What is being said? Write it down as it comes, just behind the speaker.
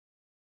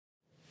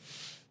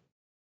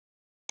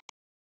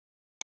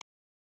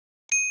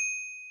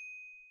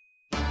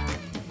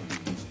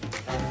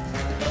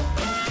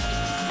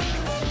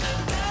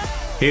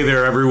Hey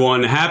there,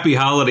 everyone. Happy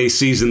holiday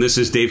season. This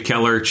is Dave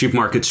Keller, Chief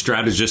Market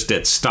Strategist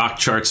at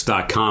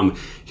StockCharts.com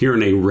here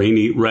in a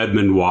rainy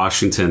Redmond,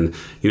 Washington.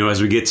 You know,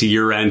 as we get to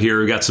year end here,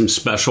 we've got some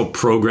special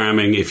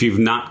programming. If you've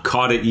not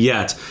caught it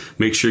yet,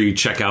 make sure you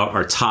check out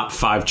our top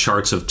 5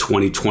 charts of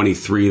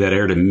 2023 that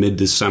aired in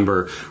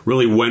mid-December.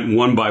 Really went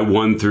one by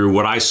one through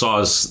what I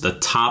saw as the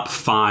top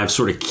 5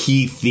 sort of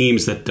key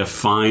themes that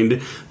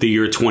defined the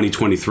year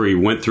 2023.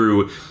 Went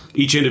through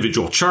each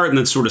individual chart and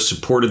then sort of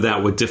supported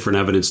that with different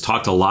evidence,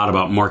 talked a lot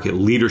about market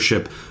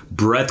leadership,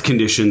 breadth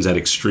conditions at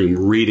extreme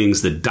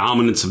readings, the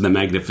dominance of the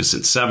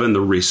Magnificent Seven,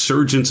 the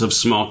resurgence of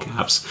small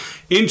caps,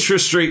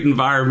 interest rate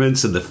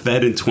environments, and the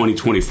Fed in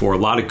 2024. A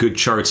lot of good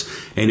charts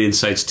and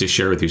insights to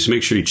share with you. So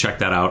make sure you check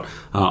that out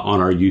on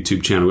our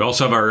YouTube channel. We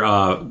also have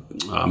our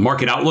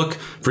market outlook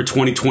for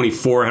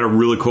 2024. I had a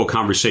really cool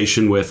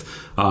conversation with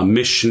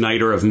Miss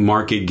Schneider of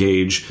Market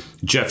Gauge,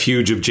 Jeff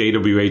Hughes of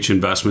JWH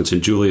Investments,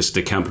 and Julius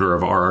DeKempner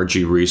of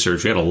RRG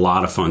Research. We had a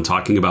lot of fun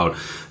talking about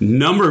a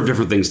number of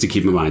different things to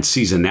keep in mind.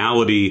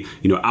 Seasonality,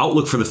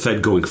 outlook for the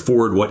Fed going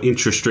forward, what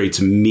interest rates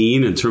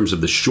mean in terms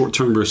of the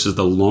short-term versus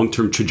the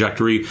long-term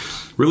trajectory,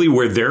 really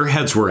where their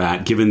heads were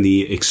at given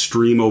the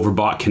extreme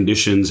overbought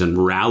conditions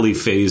and rally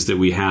phase that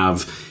we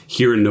have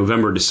here in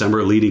November,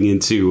 December, leading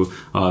into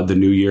the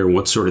new year, and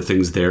what sort of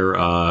things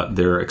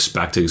they're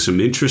expecting. Some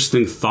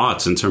interesting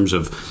thoughts in terms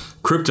of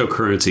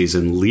cryptocurrencies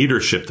and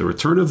leadership, the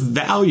return of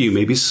value,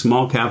 maybe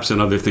small caps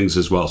and other things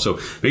as well. So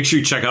make sure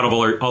you check out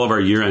all of our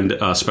year-end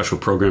special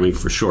programming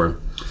for sure.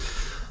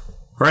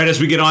 All right,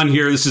 as we get on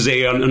here, this is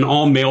an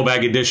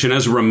all-mailbag edition.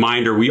 As a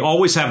reminder, we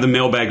always have the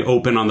mailbag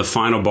open on the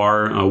final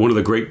bar. One of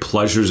the great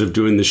pleasures of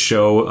doing this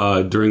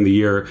show during the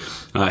year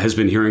has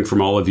been hearing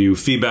from all of you.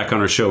 Feedback on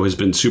our show has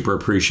been super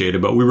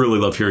appreciated, but we really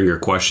love hearing your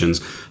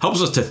questions.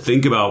 Helps us to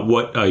think about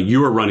what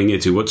you are running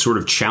into, what sort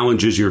of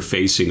challenges you're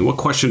facing, and what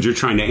questions you're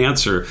trying to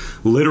answer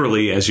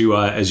literally as you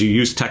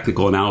use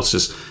technical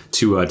analysis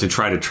to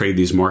try to trade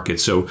these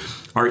markets. So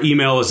our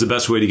email is the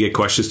best way to get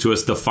questions to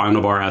us,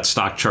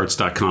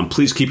 thefinalbar@stockcharts.com.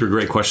 Please keep your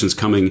great questions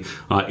coming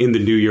in the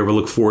new year. We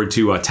look forward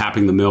to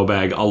tapping the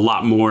mailbag a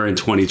lot more in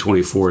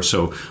 2024.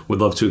 So we'd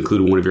love to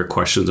include one of your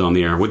questions on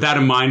the air. With that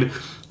in mind,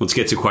 let's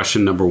get to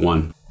question number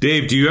 1.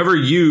 Dave, do you ever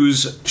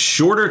use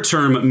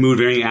shorter-term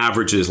moving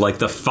averages like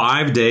the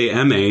 5-day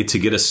MA to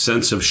get a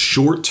sense of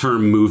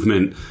short-term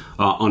movement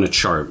on a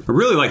chart? I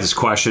really like this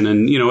question,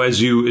 and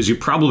as you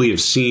probably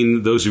have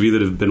seen, those of you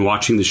that have been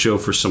watching the show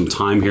for some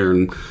time here,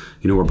 and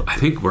I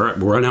think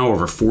we're now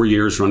over 4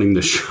 years running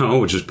the show,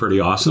 which is pretty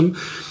awesome.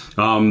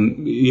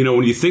 When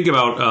you think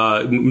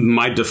about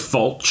my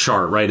default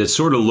chart, right, it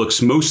sort of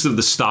looks, most of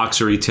the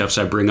stocks or ETFs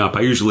I bring up,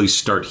 I usually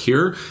start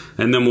here,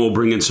 and then we'll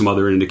bring in some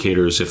other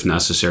indicators if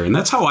necessary. And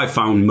that's how I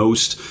found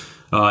most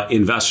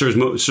investors,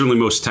 certainly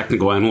most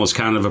technical analysts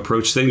kind of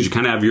approach things. You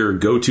kind of have your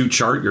go-to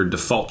chart, your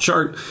default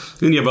chart,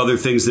 and you have other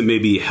things that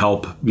maybe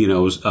help,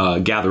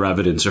 gather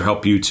evidence or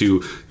help you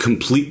to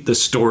complete the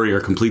story or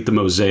complete the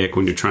mosaic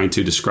when you're trying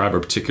to describe a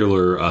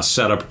particular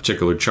setup, a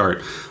particular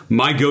chart.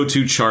 My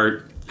go-to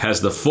chart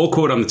has the full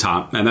quote on the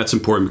top, and that's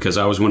important because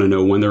I always want to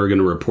know when they're going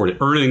to report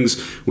earnings,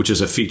 which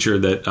is a feature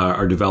that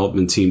our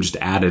development team just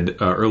added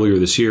earlier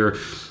this year.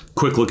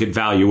 Quick look at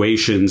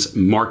valuations,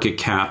 market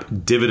cap,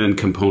 dividend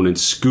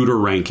components, scooter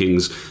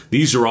rankings.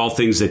 These are all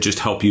things that just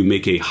help you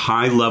make a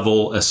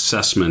high-level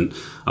assessment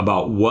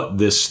about what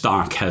this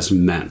stock has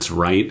meant,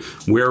 right?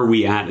 Where are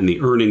we at in the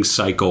earnings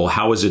cycle?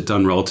 How is it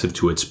done relative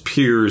to its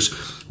peers?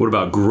 What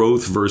about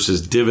growth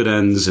versus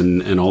dividends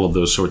and all of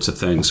those sorts of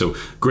things? So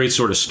great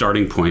sort of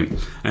starting point.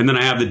 And then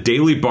I have the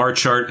daily bar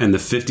chart and the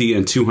 50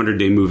 and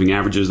 200-day moving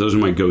averages. Those are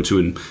my go-to,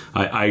 and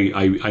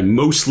I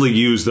mostly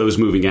use those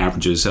moving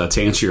averages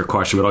to answer your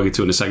question, but I'll get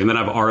to it in a second. Then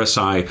I have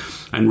RSI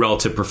and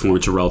relative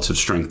performance or relative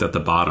strength at the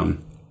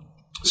bottom.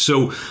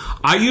 So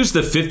I use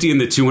the 50 and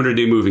the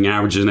 200-day moving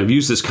averages, and I've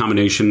used this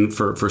combination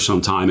for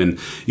some time. And,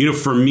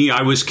 for me,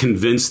 I was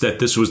convinced that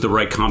this was the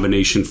right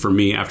combination for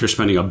me after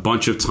spending a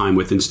bunch of time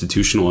with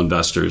institutional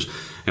investors.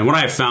 And what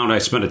I have found, I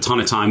spent a ton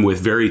of time with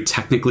very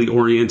technically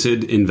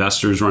oriented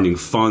investors running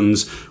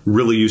funds,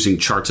 really using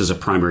charts as a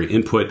primary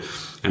input.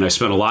 And I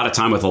spent a lot of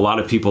time with a lot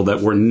of people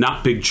that were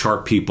not big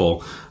chart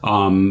people,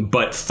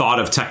 but thought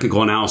of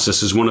technical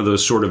analysis as one of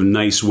those sort of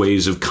nice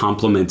ways of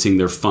complementing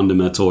their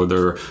fundamental or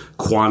their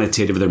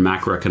quantitative, their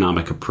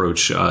macroeconomic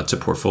approach to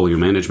portfolio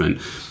management.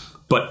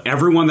 But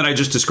everyone that I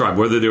just described,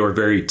 whether they were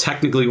very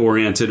technically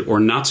oriented or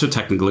not so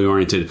technically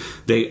oriented,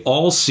 they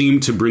all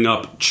seem to bring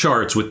up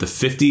charts with the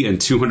 50 and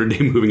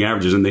 200-day moving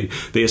averages. And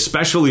they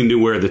especially knew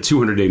where the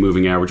 200-day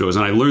moving average was.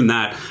 And I learned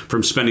that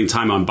from spending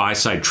time on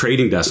buy-side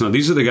trading desks. Now,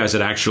 these are the guys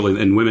that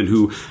actually, and women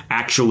who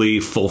actually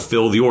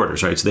fulfill the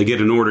orders, right? So they get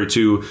an order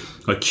to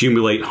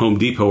accumulate Home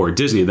Depot or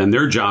Disney. Then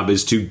their job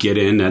is to get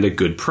in at a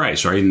good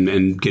price, right?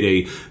 And get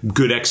a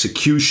good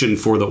execution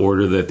for the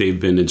order that they've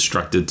been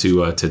instructed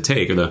to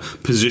take, or the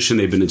position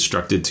they've been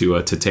instructed to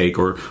take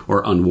or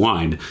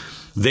unwind.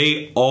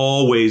 they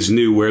always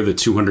knew where the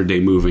 200-day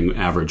moving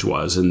average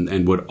was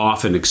and would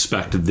often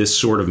expect this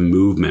sort of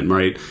movement,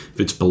 right? If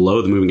it's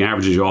below the moving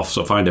averages, you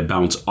also find a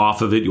bounce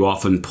off of it. You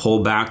often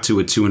pull back to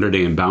a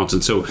 200-day and bounce.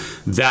 And so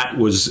that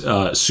was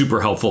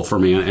super helpful for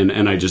me.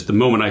 And I just, the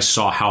moment I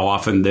saw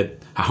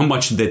how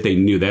much that they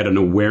knew, they had an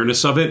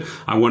awareness of it,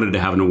 I wanted to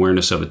have an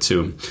awareness of it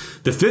too.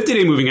 The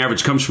 50-day moving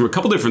average comes from a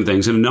couple different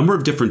things, and a number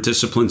of different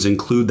disciplines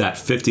include that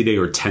 50-day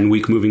or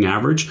 10-week moving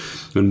average.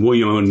 And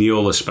William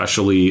O'Neill,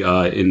 especially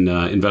in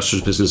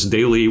Investors Business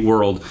Daily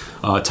world,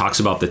 talks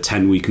about the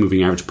 10-week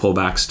moving average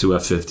pullbacks to a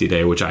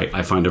 50-day, which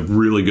I find a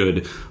really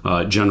good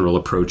general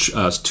approach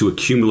to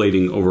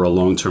accumulating over a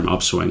long-term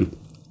upswing.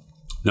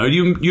 Now,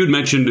 you had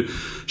mentioned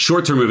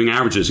short-term moving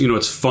averages. You know,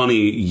 it's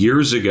funny,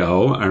 years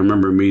ago, I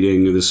remember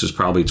meeting, this is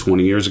probably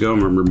 20 years ago, I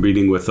remember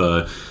meeting with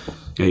a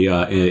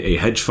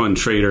hedge fund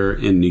trader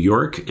in New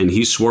York, and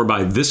he swore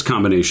by this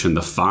combination,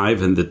 the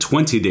 5 and the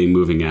 20-day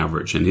moving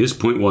average. And his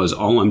point was,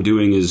 all I'm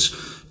doing is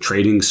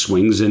trading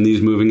swings in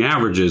these moving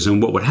averages.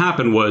 And what would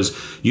happen was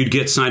you'd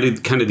get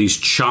cited kind of these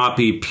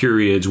choppy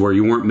periods where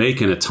you weren't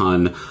making a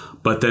ton,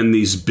 but then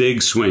these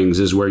big swings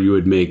is where you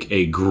would make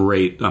a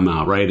great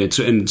amount, right?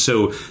 And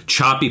so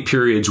choppy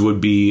periods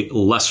would be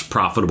less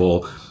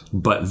profitable.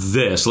 But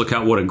this, look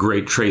at what a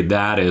great trade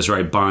that is,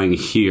 right? Buying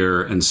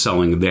here and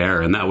selling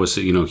there. And that was,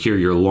 you know, here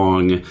you're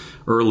long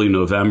early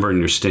November and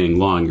you're staying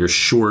long. You're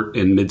short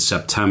in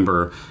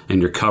mid-September and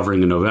you're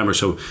covering in November.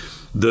 So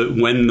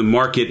when the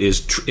market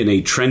is in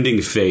a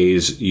trending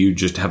phase, you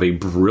just have a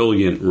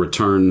brilliant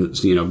return,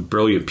 you know,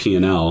 brilliant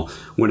P&L.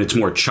 When it's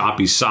more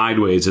choppy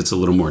sideways, it's a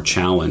little more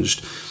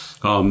challenged.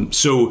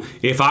 So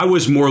if I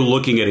was more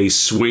looking at a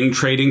swing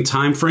trading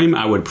time frame,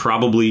 I would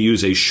probably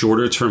use a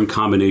shorter term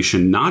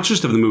combination, not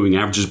just of the moving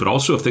averages, but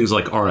also of things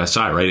like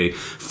RSI, right? A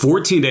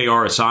 14-day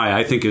RSI,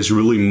 I think, is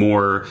really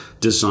more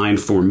designed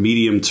for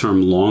medium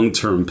term, long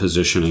term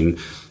positioning.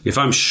 If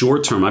I'm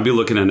short term, I'd be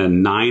looking at a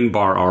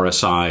 9-bar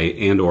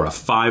RSI and or a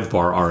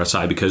 5-bar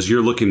RSI, because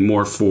you're looking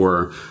more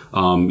for,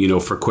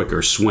 for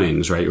quicker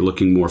swings, right? You're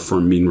looking more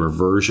for mean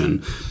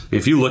reversion.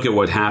 If you look at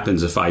what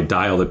happens if I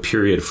dial the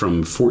period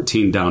from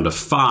 14 down to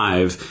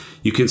 5,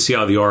 you can see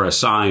how the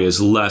RSI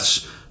is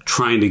less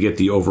trying to get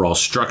the overall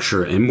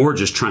structure and more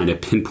just trying to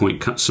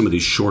pinpoint some of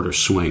these shorter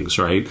swings,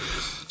 right?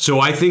 So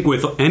I think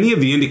with any of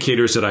the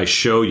indicators that I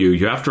show you,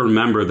 you have to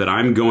remember that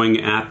I'm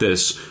going at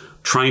this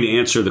trying to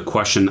answer the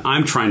question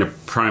I'm trying to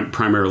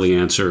primarily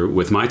answer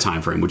with my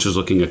time frame, which is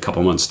looking a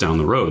couple months down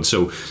the road.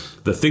 So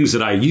the things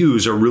that I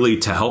use are really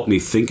to help me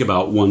think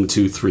about 1,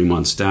 2, 3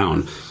 months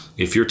down.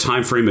 If your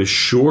time frame is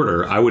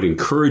shorter, I would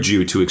encourage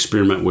you to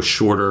experiment with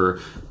shorter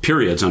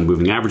periods on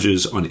moving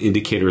averages, on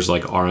indicators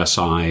like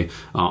RSI,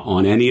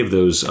 on any of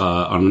those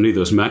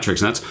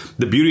metrics. And that's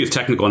the beauty of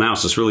technical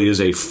analysis. Really is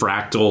a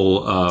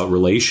fractal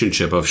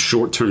relationship of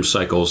short-term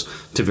cycles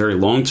to very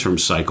long-term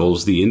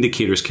cycles. The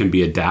indicators can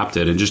be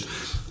adapted, and just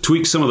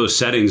tweak some of those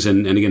settings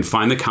and again,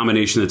 find the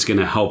combination that's going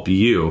to help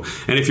you.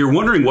 And if you're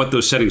wondering what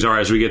those settings are,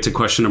 as we get to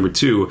question number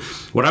 2,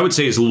 what I would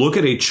say is look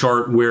at a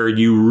chart where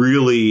you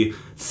really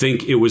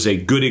think it was a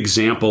good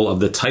example of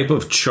the type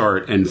of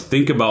chart and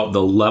think about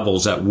the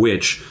levels at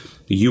which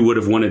you would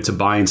have wanted to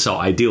buy and sell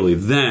ideally.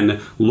 Then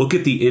look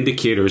at the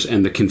indicators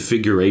and the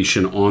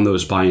configuration on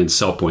those buy and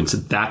sell points.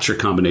 That's your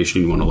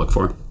combination you want to look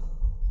for.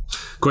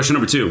 Question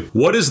number 2,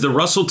 what is the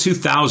Russell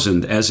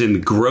 2000 as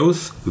in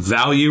growth,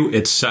 value,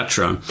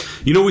 etc.?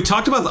 You know, we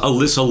talked about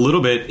this a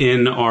little bit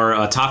in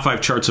our top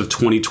 5 charts of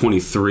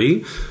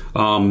 2023.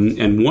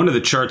 And one of the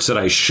charts that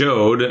I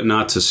showed,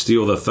 not to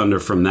steal the thunder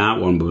from that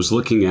one, but was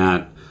looking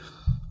at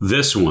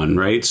this one,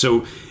 right?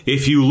 So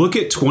if you look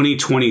at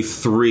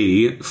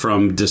 2023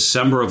 from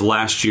December of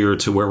last year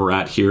to where we're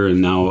at here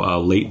and now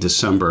late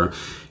December,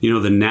 you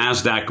know, the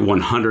NASDAQ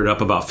 100 up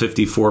about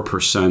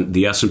 54%,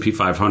 the S&P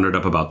 500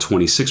 up about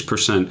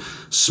 26%,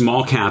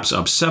 small caps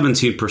up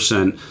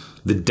 17%,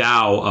 the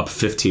Dow up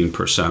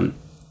 15%.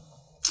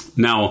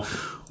 Now,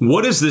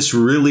 what is this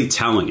really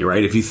telling you,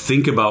 right? If you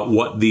think about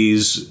what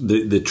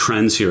the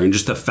trends here and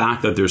just the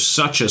fact that there's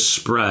such a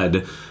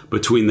spread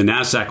between the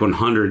NASDAQ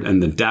 100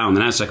 and the Dow, and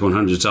the NASDAQ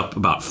 100 is up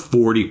about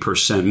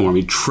 40% more. I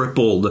mean,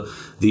 tripled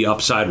the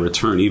upside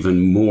return,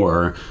 even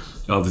more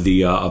of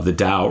the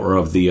Dow or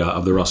of the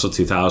Russell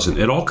 2000.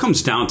 It all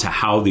comes down to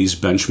how these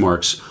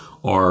benchmarks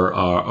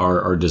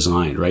are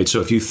designed, right?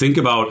 So if you think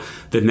about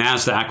the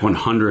NASDAQ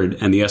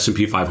 100 and the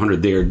S&P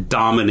 500, they are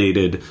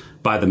dominated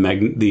by the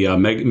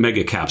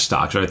mega cap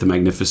stocks, right? The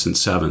Magnificent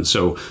Seven.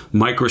 So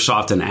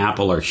Microsoft and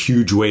Apple are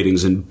huge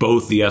weightings in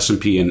both the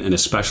S&P and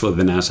especially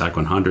the NASDAQ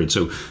 100.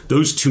 So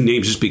those two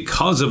names, just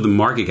because of the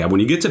market cap,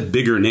 when you get to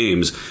bigger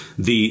names,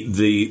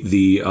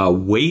 the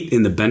weight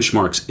in the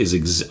benchmarks is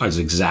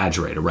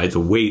exaggerated, right?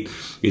 The weight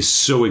is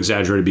so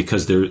exaggerated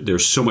because they're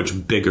so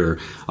much bigger.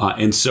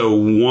 And so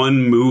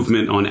one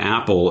movement on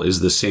Apple is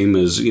the same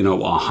as,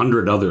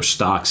 100 other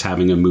stocks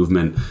having a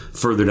movement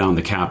further down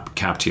the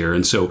cap tier.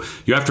 And so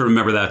you have to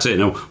remember that's it.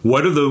 Now,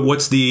 what are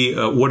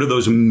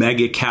those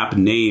mega cap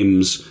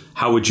names?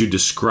 How would you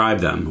describe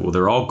them? Well,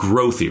 they're all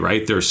growthy,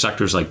 right? There are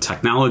sectors like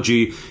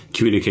technology,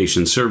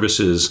 communication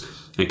services,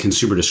 and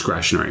consumer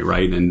discretionary,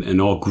 right? And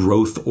all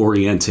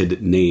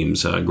growth-oriented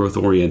names,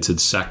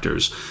 growth-oriented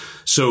sectors.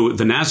 So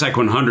the NASDAQ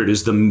 100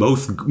 is the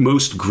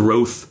most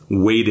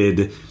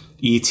growth-weighted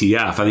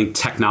ETF. I think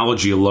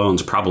technology alone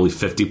is probably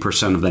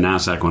 50% of the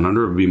NASDAQ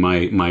 100 would be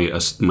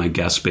my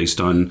guess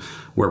based on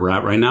where we're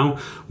at right now.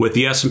 With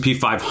the S&P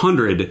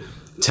 500,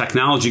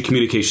 technology,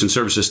 communication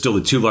services still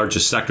the two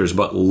largest sectors,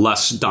 but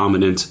less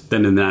dominant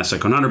than in the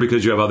NASDAQ 100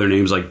 because you have other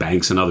names like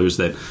banks and others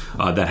that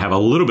have a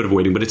little bit of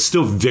weighting, but it's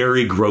still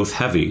very growth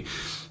heavy.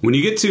 When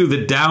you get to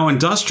the Dow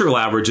Industrial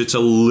Average, it's a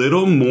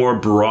little more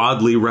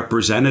broadly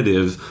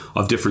representative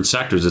of different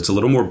sectors. It's a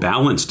little more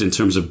balanced in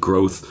terms of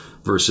growth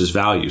versus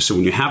value. So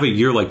when you have a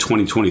year like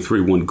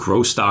 2023, when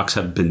growth stocks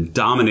have been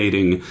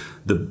dominating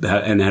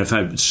and have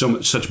had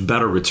such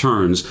better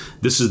returns,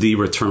 this is the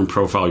return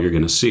profile you're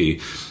going to see.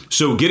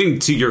 So getting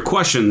to your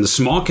question, the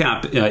small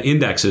cap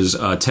indexes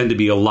tend to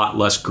be a lot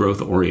less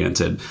growth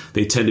oriented.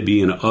 They tend to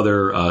be in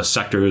other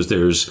sectors.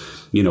 There's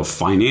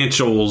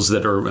financials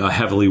that are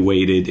heavily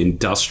weighted,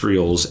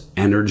 industrials,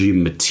 energy,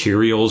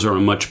 materials are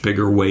a much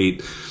bigger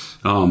weight.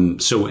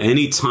 So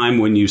anytime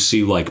when you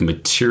see like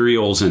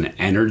materials and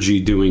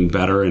energy doing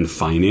better and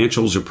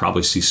financials, you'll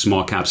probably see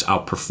small caps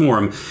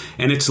outperform.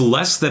 And it's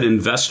less that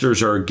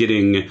investors are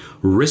getting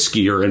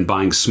riskier and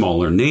buying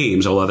smaller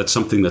names, although that's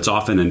something that's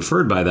often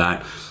inferred by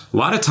that. A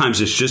lot of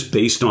times it's just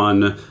based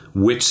on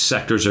which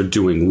sectors are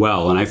doing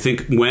well. And I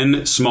think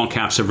when small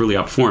caps have really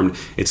outperformed,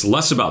 it's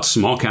less about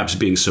small caps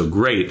being so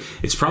great.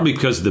 It's probably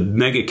because the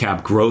mega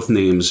cap growth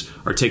names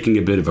are taking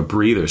a bit of a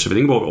breather. So if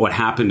you think about what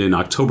happened in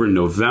October and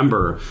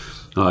November,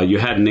 you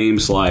had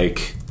names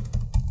like,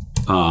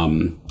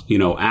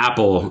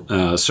 Apple,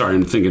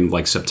 I'm thinking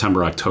like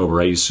September, October,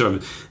 right? So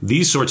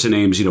these sorts of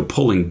names,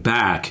 pulling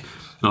back.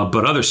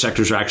 But other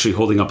sectors are actually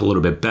holding up a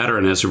little bit better.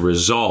 And as a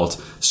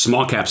result,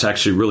 small caps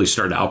actually really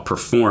started to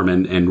outperform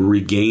and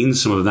regain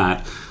some of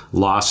that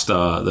lost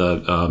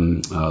the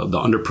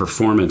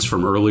underperformance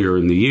from earlier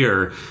in the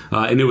year.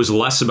 And it was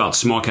less about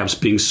small caps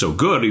being so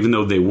good, even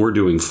though they were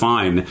doing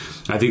fine.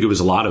 I think it was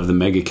a lot of the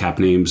mega cap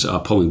names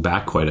pulling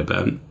back quite a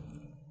bit.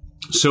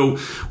 So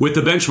with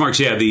the benchmarks,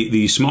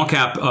 the small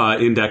cap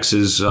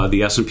indexes,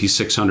 the S&P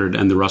 600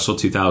 and the Russell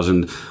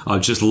 2000,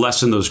 just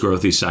lessen those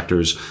growthy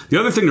sectors. The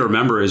other thing to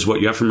remember is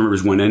what you have to remember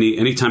is when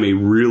anytime a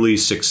really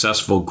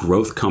successful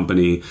growth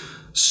company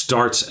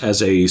starts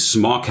as a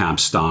small cap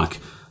stock,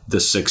 the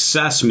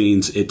success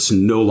means it's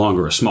no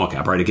longer a small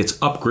cap, right? It gets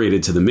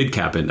upgraded to the mid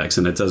cap index,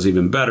 and it does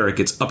even better. It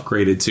gets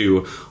upgraded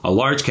to a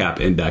large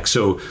cap index.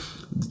 So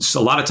a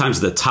lot of times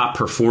the top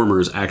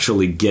performers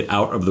actually get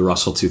out of the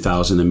Russell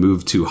 2000 and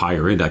move to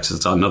higher indexes.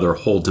 It's another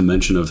whole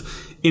dimension of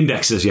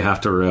indexes you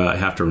have to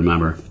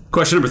remember.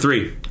 Question number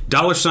 3.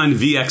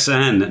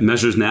 $VXN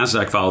measures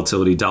NASDAQ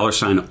volatility.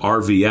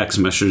 $RVX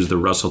measures the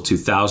Russell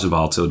 2000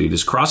 volatility.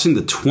 Does crossing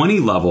the 20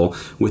 level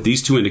with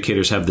these two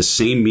indicators have the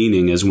same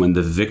meaning as when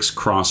the VIX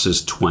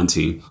crosses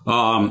 20?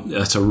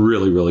 That's a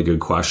really, really good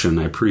question.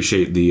 I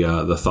appreciate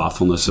the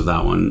thoughtfulness of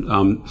that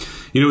one.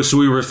 So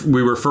we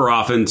refer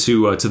often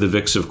to the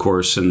VIX, of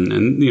course,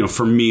 and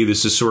for me,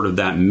 this is sort of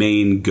that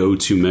main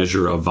go-to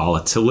measure of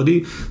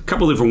volatility. A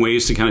couple of different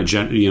ways to kind of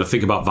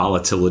think about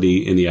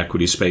volatility in the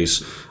equity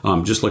space.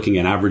 Just looking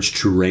at average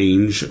true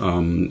range,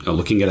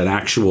 looking at an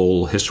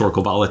actual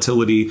historical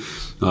volatility,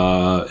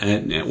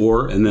 and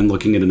then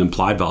looking at an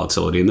implied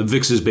volatility. And the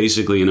VIX is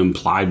basically an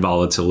implied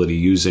volatility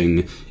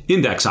using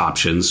index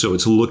options. So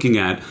it's looking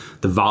at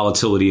the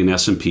volatility in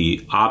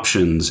S&P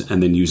options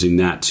and then using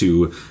that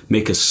to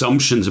make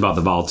assumptions about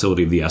the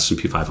volatility of the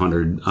S&P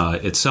 500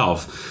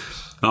 itself.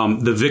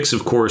 The VIX,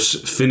 of course,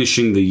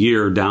 finishing the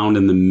year down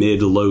in the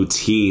mid-low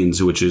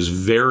teens, which is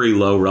very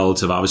low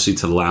relative, obviously,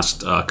 to the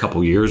last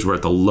couple years. We're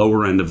at the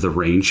lower end of the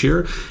range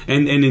here.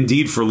 And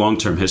indeed, for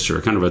long-term history,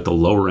 we're kind of at the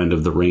lower end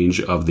of the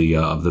range of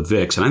the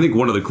VIX. And I think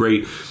one of the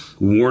great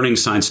warning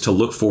signs to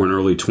look for in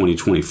early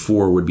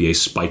 2024 would be a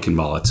spike in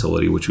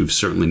volatility, which we've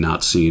certainly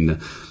not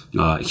seen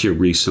here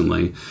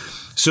recently.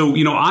 So,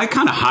 I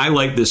kind of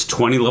highlight this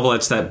 20 level.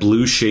 That's that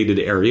blue shaded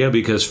area,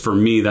 because for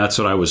me, that's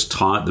what I was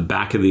taught. The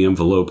back of the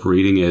envelope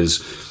reading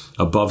is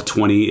above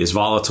 20 is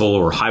volatile,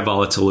 or high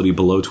volatility,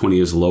 below 20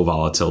 is low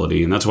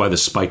volatility. And that's why the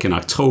spike in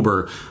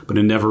October, but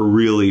it never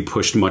really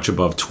pushed much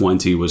above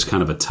 20, was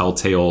kind of a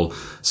telltale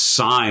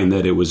sign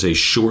that it was a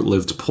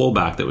short-lived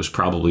pullback that was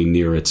probably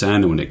near its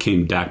end. And when it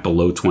came back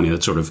below 20,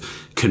 that sort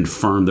of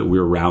confirmed that we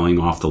were rallying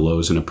off the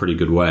lows in a pretty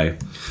good way.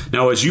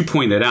 Now, as you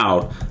pointed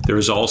out, there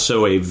is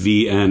also a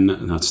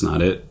VN, that's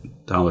not it,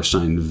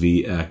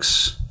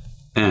 $VXN,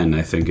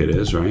 I think it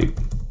is, right?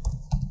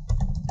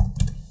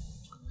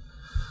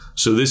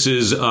 So this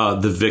is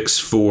the VIX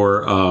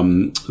for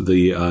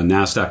the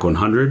NASDAQ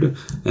 100,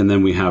 and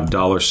then we have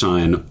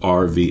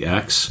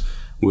 $RVX,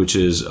 which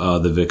is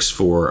the VIX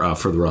for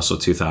the Russell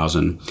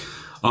 2000.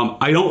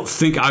 I don't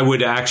think I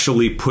would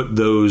actually put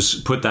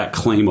that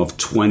claim of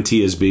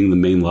 20 as being the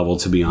main level,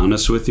 to be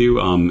honest with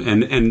you.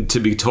 And to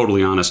be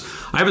totally honest,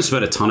 I haven't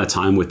spent a ton of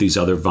time with these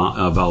other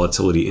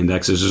volatility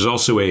indexes. There's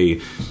also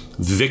a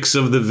VIX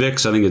of the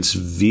VIX. I think it's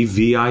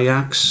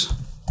VVIX.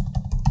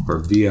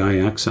 or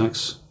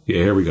VIXX. Yeah,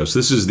 here we go. So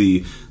this is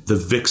the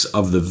VIX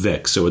of the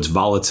VIX. So it's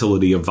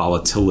volatility of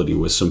volatility,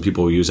 with some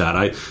people who use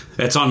that.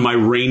 It's on my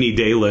rainy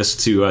day list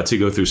to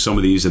go through some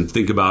of these and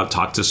think about,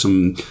 talk to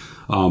some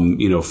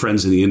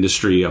friends in the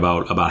industry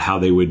about how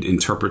they would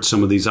interpret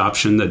some of these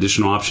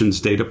additional options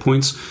data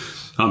points.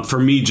 For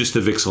me, just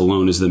the VIX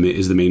alone is the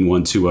main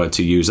one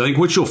to use. I think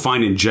what you'll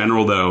find in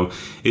general, though,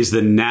 is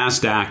the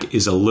NASDAQ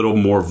is a little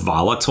more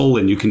volatile,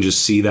 and you can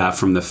just see that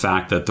from the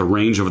fact that the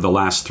range over the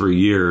last 3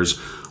 years,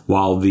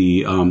 while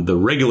the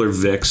regular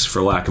VIX,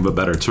 for lack of a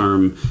better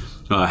term,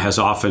 has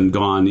often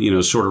gone,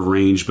 sort of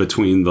range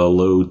between the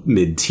low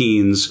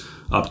mid-teens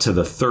up to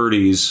the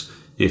 30s.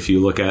 If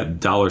you look at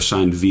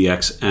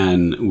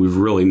 $VXN, we've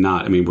really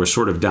not, we're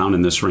sort of down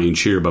in this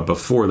range here, but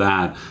before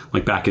that,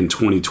 like back in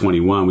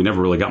 2021, we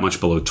never really got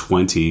much below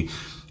 20,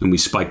 and we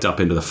spiked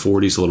up into the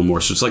 40s a little more.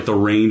 So it's like the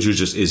range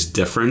is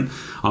different.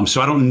 So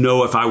I don't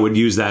know if I would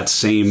use that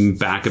same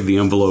back of the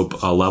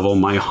envelope level.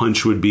 My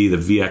hunch would be the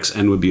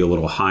VXN would be a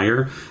little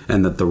higher,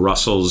 and that the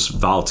Russell's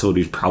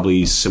volatility is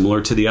probably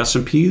similar to the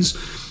S&P's.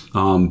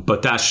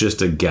 But that's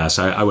just a guess.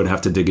 I would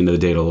have to dig into the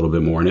data a little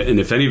bit more. And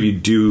if any of you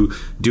do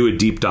a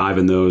deep dive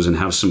in those and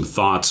have some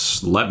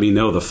thoughts, let me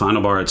know. The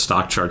final bar at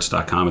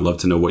StockCharts.com. I'd love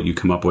to know what you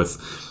come up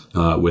with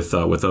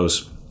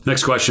those.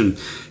 Next question.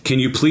 Can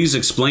you please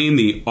explain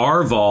the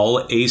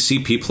RVOL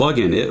ACP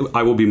plugin?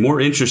 I will be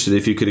more interested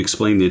if you could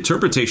explain the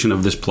interpretation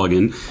of this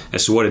plugin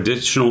as to what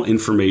additional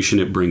information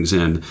it brings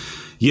in.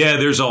 Yeah,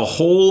 there's a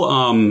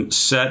whole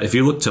set. If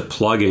you look to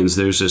plugins,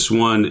 there's this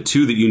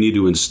two that you need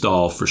to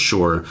install for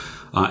sure.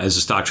 As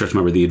a StockCharts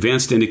member, the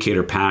Advanced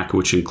Indicator Pack,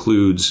 which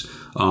includes,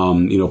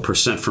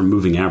 percent from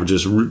moving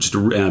averages,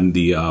 and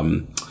the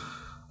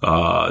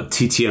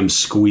TTM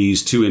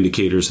Squeeze, 2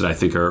 indicators that I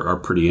think are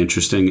pretty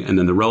interesting. And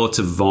then the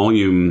Relative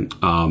Volume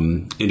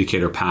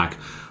Indicator Pack,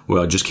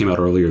 just came out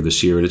earlier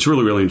this year. And it's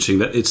really, really interesting.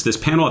 It's this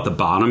panel at the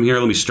bottom here.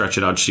 Let me stretch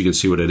it out so you can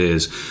see what it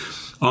is.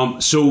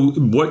 So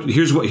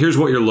here's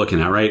what you're looking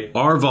at, right?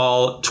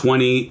 RVOL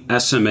 20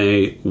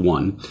 SMA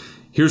 1.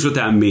 Here's what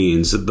that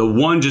means. The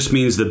 1 just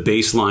means the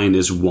baseline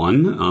is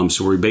 1.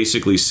 So we're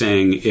basically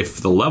saying if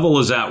the level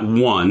is at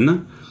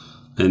 1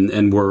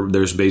 and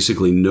there's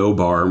basically no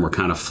bar and we're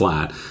kind of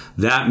flat,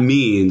 that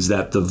means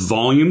that the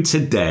volume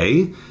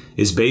today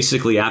is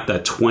basically at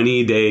that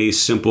 20-day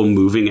simple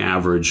moving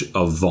average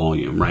of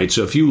volume, right?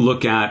 So if you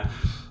look at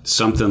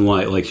something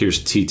like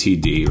here's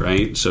TTD,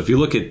 right? So if you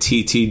look at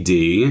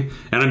TTD,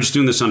 and I'm just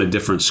doing this on a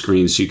different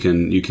screen so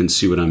you can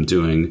see what I'm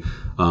doing.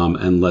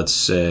 And let's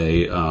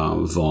say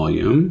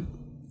volume.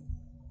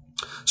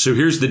 So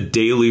here's the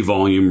daily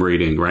volume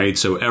reading, right?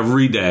 So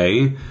every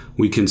day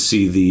we can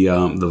see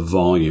the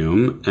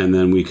volume, and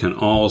then we can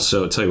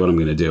also tell you what I'm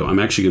going to do. I'm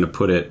actually going to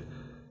put it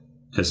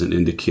as an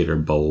indicator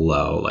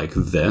below, like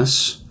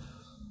this,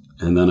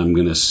 and then I'm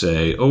going to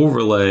say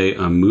overlay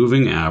a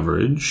moving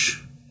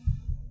average,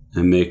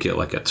 and make it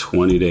like a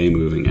 20-day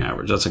moving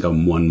average. That's like a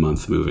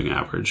 1-month moving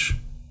average.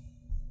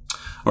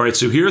 All right,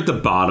 so here at the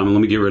bottom, let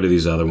me get rid of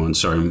these other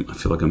ones. Sorry, I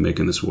feel like I'm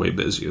making this way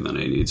busier than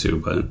I need to,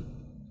 but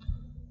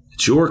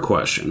it's your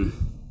question.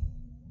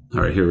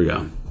 All right, here we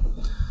go.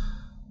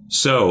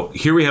 So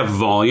here we have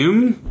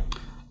volume,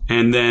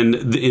 and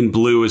then in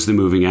blue is the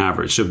moving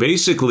average. So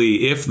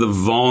basically, if the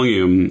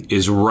volume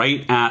is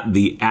right at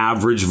the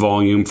average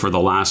volume for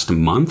the last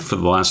month, for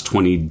the last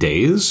 20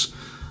 days,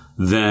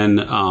 then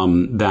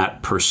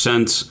that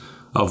percent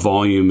of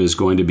volume is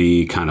going to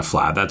be kind of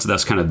flat.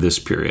 That's kind of this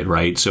period,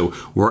 right? So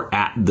we're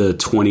at the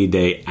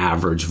 20-day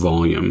average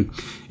volume.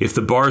 If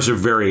the bars are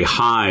very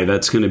high,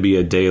 that's going to be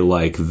a day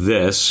like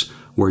this,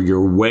 where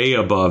you're way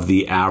above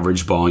the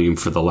average volume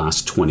for the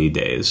last 20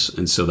 days.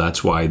 And so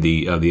that's why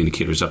the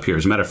indicator's up here.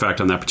 As a matter of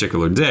fact, on that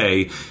particular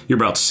day, you're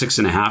about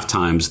 6.5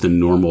 times the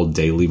normal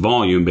daily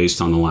volume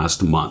based on the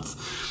last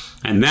month.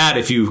 And that,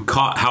 if you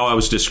caught how I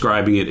was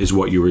describing it, is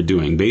what you were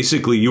doing.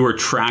 Basically, you are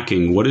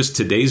tracking what is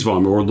today's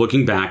volume, or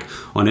looking back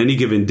on any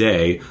given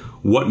day,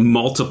 what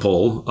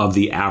multiple of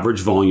the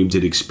average volume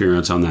did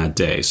experience on that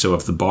day. So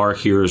if the bar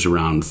here is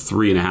around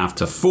 3.5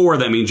 to 4,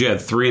 that means you had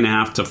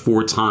 3.5 to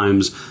 4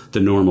 times the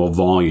normal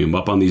volume.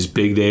 Up on these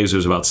big days, it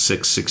was about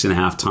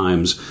 6.5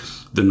 times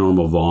the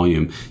normal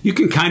volume. You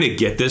can kind of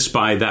get this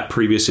by that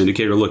previous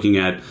indicator looking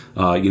at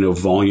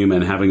volume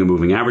and having a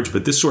moving average,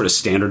 but this sort of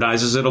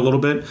standardizes it a little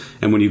bit.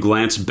 And when you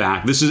glance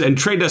back, and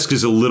Trade Desk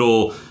is a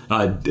little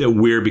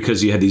weird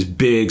because you had these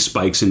big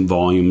spikes in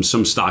volume.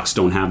 Some stocks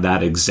don't have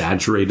that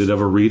exaggerated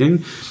of a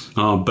reading,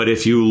 but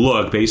if you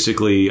look,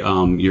 basically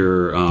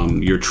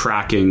you're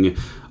tracking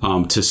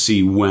to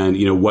see when,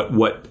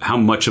 how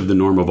much of the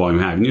normal volume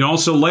you have. And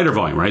also lighter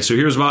volume, right? So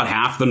here's about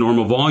half the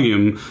normal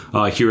volume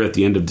here at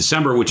the end of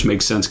December, which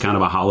makes sense, kind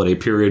of a holiday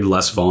period,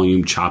 less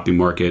volume, choppy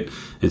market.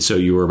 And so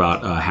you were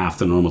about half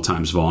the normal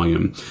times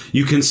volume.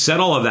 You can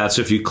set all of that.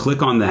 So if you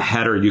click on the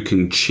header, you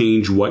can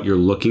change what you're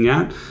looking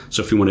at.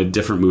 So if you want a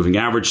different moving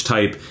average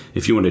type,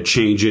 if you want to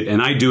change it,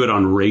 and I do it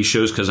on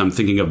ratios because I'm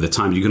thinking of the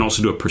time. You can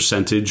also do a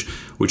percentage,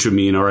 which would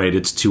mean, all right,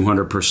 it's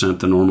 200%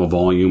 the normal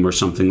volume or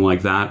something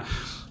like that.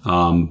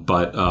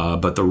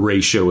 But the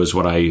ratio is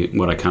what I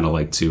kind of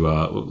like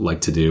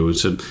to do.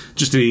 So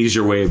just an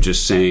easier way of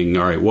just saying,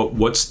 all right,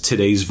 what's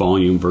today's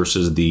volume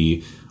versus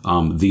the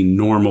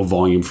normal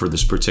volume for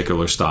this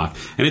particular stock,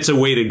 and it's a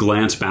way to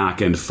glance back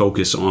and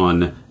focus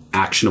on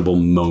actionable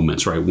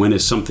moments, right? When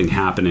is something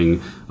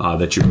happening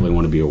that you really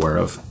want to be aware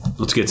of?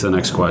 Let's get to the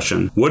next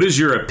question. What is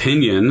your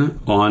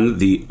opinion on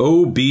the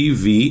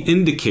OBV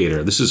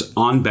indicator? This is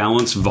on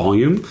balance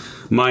volume.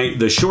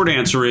 The short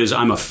answer is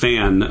I'm a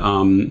fan.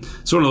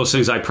 It's one of those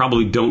things I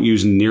probably don't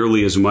use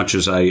nearly as much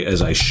as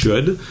I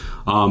should.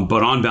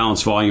 But on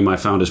balance volume I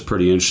found is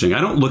pretty interesting.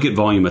 I don't look at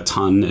volume a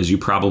ton, as you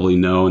probably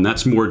know, and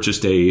that's more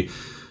just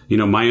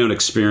my own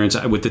experience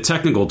with the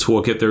technical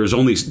toolkit. There's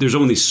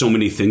only so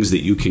many things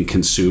that you can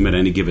consume at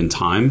any given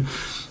time.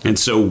 And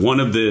so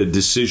one of the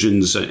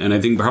decisions, and I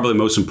think probably the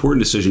most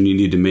important decision you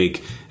need to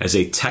make as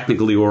a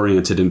technically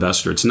oriented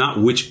investor, it's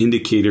not which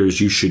indicators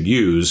you should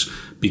use,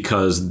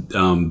 because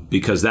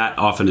that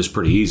often is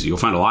pretty easy. You'll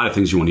find a lot of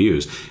things you want to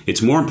use.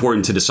 It's more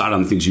important to decide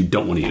on the things you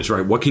don't want to use,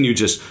 right? What can you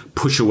just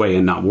push away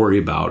and not worry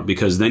about?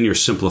 Because then you're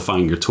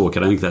simplifying your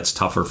toolkit. I think that's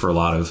tougher for a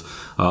lot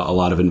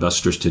of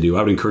investors to do.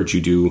 I would encourage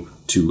you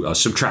to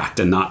subtract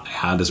and not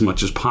add as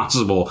much as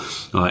possible,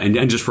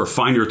 and just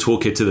refine your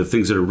toolkit to the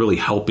things that are really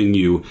helping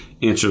you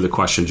answer the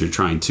questions you're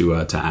trying to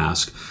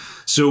ask.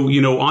 So,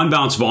 on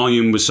balance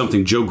volume was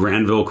something Joe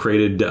Granville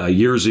created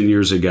years and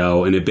years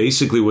ago, and it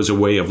basically was a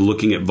way of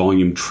looking at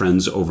volume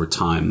trends over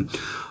time.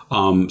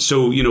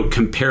 So,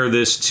 compare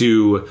this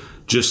to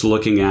just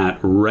looking at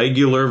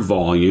regular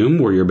volume,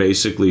 where you're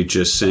basically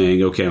just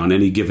saying, okay, on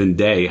any given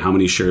day, how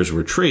many shares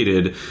were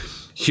traded.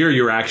 Here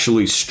you're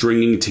actually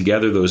stringing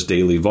together those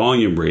daily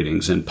volume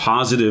ratings, and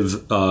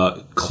positive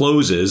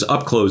closes,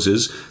 up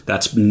closes,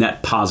 that's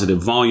net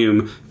positive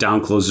volume,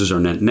 down closes are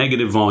net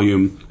negative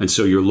volume, and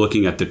so you're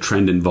looking at the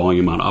trend in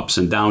volume on ups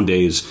and down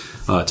days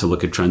to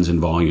look at trends in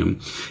volume.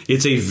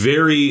 It's a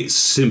very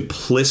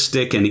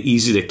simplistic and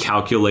easy to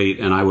calculate,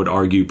 and I would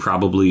argue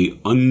probably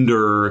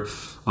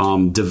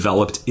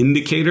developed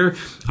indicator.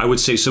 I would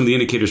say some of the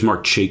indicators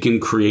Mark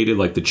Chaikin created,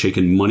 like the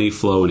Chaikin money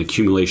flow and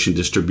accumulation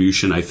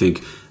distribution, I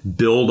think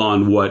build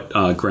on what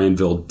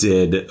Granville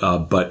did,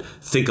 but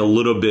think a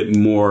little bit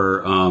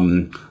more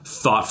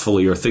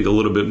thoughtfully, or think a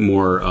little bit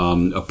more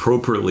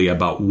appropriately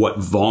about what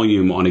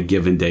volume on a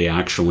given day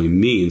actually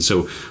means.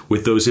 So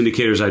with those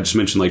indicators I just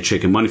mentioned, like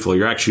Chaikin money flow,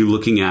 you're actually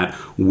looking at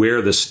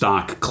where the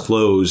stock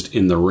closed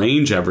in the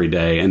range every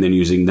day, and then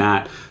using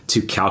that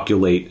to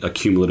calculate a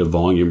cumulative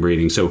volume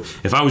rating. So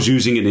if I was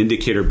using an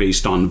indicator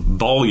based on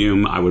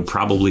volume, I would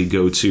probably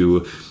go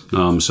to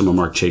some of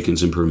Mark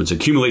Chaikin's improvements.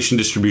 Accumulation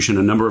distribution,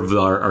 a number of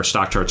our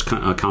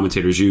StockCharts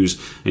commentators use,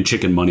 and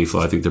Chaikin money flow.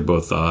 I think they're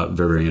both very,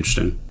 very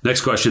interesting. Next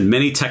question.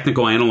 Many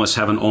technical analysts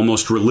have an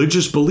almost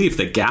religious belief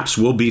that gaps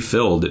will be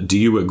filled. Do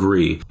you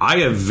agree? I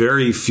have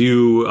very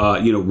few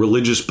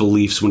religious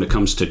beliefs when it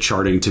comes to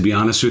charting, to be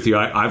honest with you.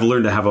 I've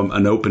learned to have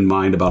an open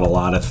mind about a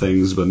lot of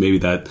things, but maybe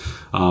that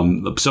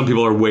some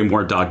people are way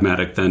more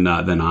dogmatic than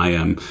I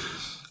am.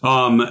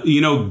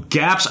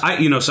 Gaps,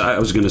 so I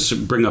was going to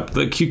bring up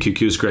the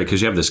QQQ is great because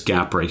you have this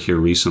gap right here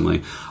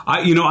recently.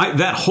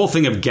 That whole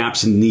thing of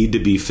gaps need to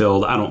be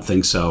filled, I don't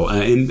think so.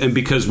 And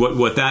because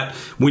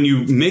when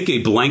you make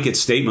a blanket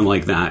statement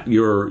like that,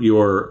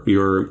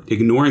 you're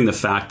ignoring the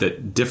fact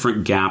that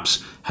different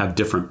gaps have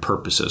different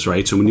purposes,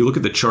 right? So when you look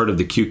at the chart of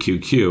the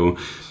QQQ,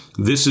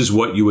 this is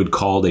what you would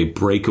call a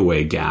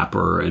breakaway gap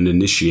or an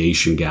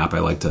initiation gap, I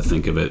like to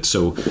think of it.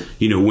 So,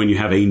 when you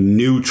have a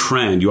new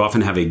trend, you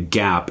often have a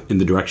gap in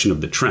the direction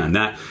of the trend.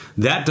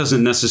 That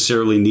doesn't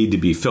necessarily need to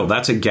be filled.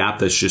 That's a gap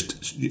that's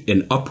just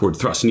an upward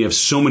thrust. And you have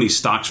so many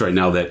stocks right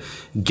now that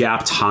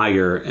gapped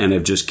higher and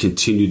have just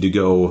continued to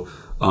go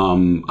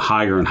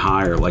higher and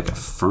higher, like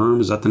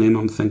Affirm. Is that the name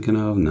I'm thinking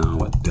of? No,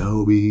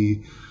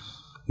 Adobe.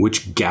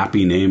 Which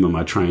gappy name am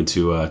I trying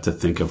to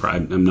think of?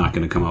 I'm not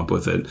going to come up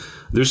with it.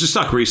 There's a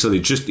stock recently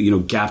just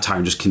gapped higher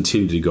and just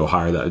continued to go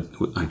higher.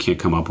 That I can't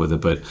come up with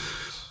it, but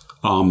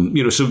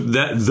so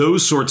that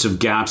those sorts of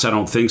gaps, I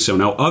don't think so.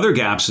 Now, other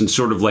gaps in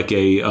sort of like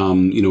a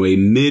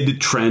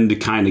mid-trend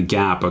kind of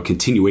gap, a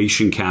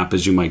continuation gap,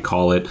 as you might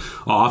call it,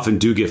 often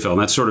do get filled.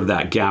 And that's sort of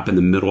that gap in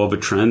the middle of a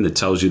trend that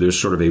tells you there's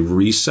sort of a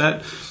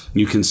reset.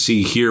 You can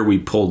see here we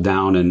pulled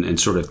down and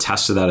sort of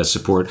tested that as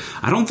support.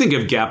 I don't think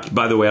of gaps,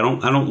 by the way. I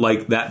don't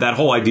like that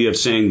whole idea of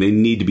saying they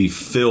need to be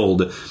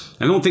filled.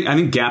 I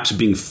think gaps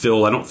being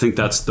filled, I don't think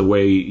that's the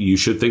way you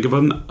should think of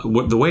them.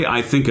 The way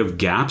I think of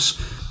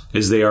gaps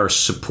is they are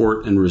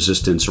support and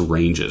resistance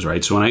ranges,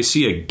 right? So when I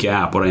see a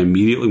gap, what I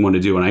immediately want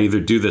to do, and I either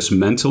do this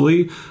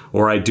mentally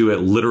or I do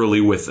it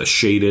literally with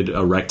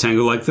a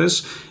rectangle like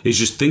this, is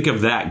just think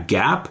of that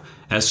gap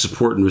as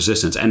support and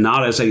resistance and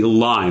not as a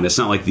line. It's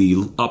not like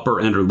the upper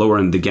end or lower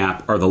end of the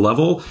gap are the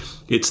level.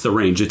 It's the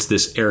range. It's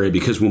this area,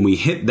 because when we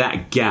hit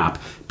that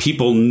gap,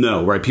 people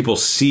know, right? People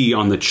see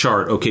on the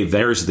chart, okay,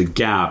 there's the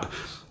gap.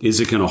 is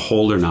it going to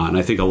hold or not? And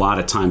I think a lot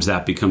of times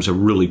that becomes a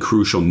really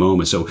crucial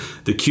moment. So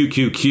the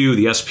QQQ,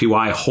 the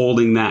SPY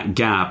holding that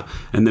gap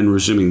and then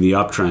resuming the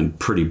uptrend,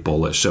 pretty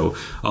bullish. So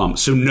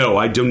no,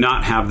 I do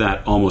not have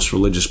that almost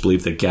religious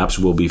belief that gaps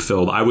will be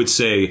filled. I would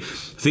say,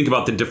 think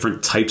about the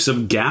different types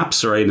of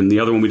gaps, right? And the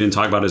other one we didn't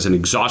talk about is an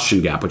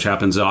exhaustion gap, which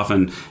happens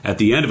often at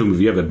the end of a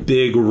move. You have a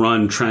big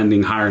run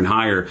trending higher and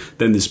higher,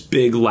 then this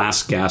big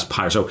last gasp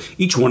higher. So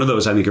each one of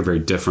those, I think, are very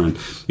different.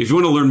 If you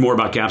want to learn more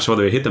about gaps,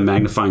 whether hit the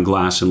magnifying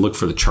glass and look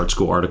for the Chart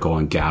School article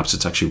on gaps.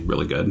 It's actually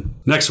really good.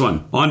 Next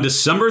one. On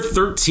December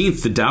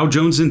 13th, the Dow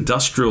Jones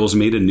Industrials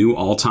made a new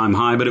all-time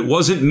high, but it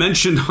wasn't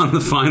mentioned on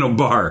the final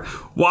bar.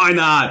 Why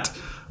not?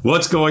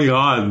 What's going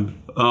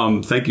on?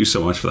 Thank you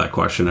so much for that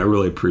question. I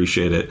really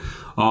appreciate it.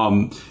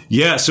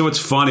 Yeah, so it's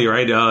funny,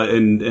 right?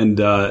 And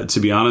to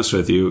be honest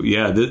with you,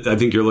 yeah, I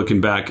think you're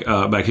looking back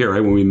here,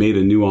 right? When we made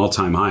a new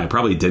all-time high, I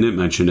probably didn't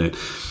mention it.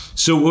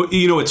 So,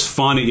 it's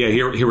funny. Yeah,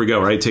 here we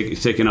go, right?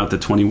 Taking out the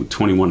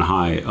 2021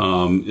 high.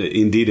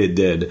 Indeed, it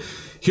did.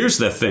 Here's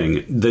the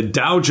thing. The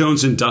Dow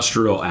Jones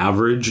Industrial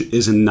Average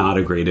is not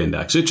a great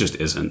index. It just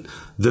isn't.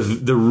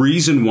 The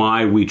reason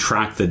why we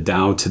track the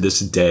Dow to this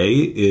day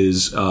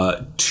is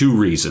two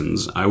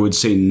reasons. I would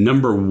say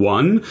number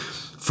one,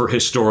 for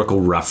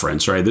historical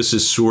reference, right? This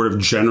is sort of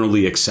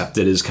generally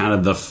accepted as kind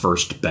of the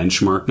first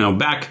benchmark. Now,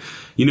 back,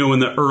 in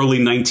the early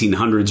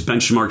 1900s,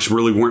 benchmarks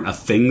really weren't a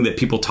thing that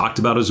people talked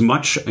about as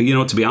much,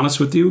 to be honest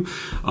with you.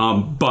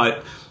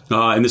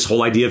 And this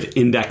whole idea of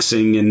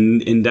indexing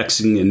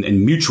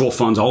and mutual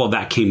funds, all of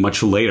that came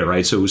much later,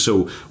 right?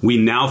 So we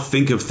now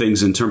think of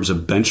things in terms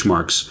of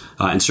benchmarks,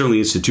 and certainly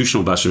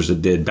institutional investors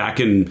that did back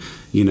in,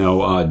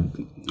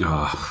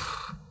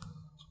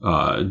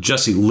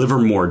 Jesse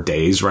Livermore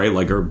days, right?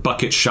 Like our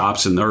bucket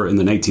shops in the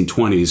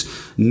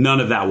 1920s. None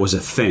of that was a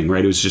thing,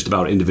 right? It was just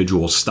about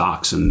individual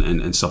stocks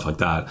and stuff like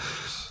that.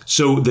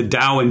 So the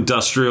Dow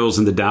Industrials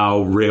and the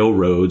Dow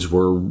Railroads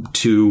were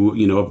two,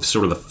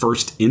 sort of the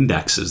first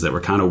indexes that were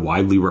kind of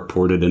widely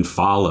reported and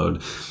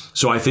followed.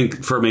 So I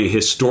think from a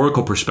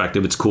historical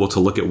perspective, it's cool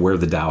to look at where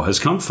the Dow has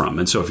come from.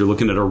 And so if you're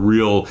looking at a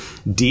real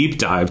deep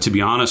dive, to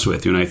be honest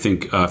with you, and I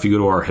think if you go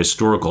to our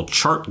historical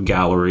chart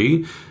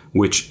gallery,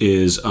 which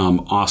is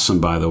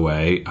awesome, by the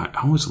way. I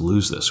always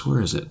lose this.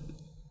 Where is it?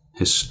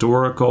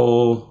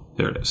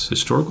 There it is.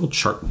 Historical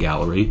chart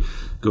gallery.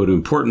 Go to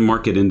important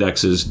market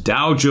indexes.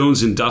 Dow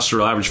Jones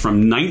Industrial Average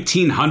from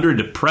 1900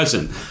 to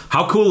present.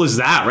 How cool is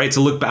that, right? To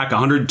look back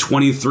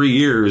 123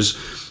 years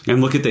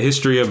and look at the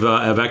history of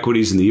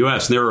equities in the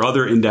U.S. And there are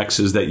other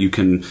indexes that you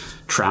can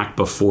track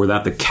before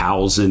that. The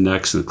Cowles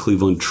Index and the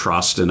Cleveland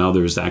Trust and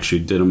others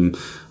actually did them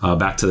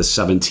back to the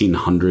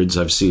 1700s.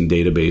 I've seen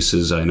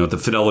databases. I know at the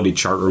Fidelity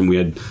Chart Room, we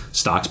had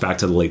stocks back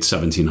to the late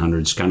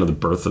 1700s, kind of the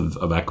birth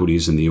of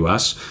equities in the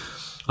U.S.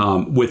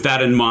 With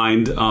that in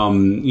mind,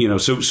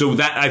 so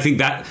that I think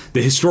that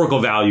the historical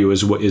value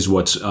is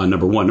what's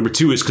number one. Number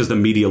two is because the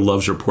media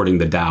loves reporting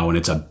the Dow, and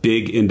it's a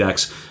big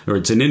index, or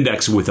it's an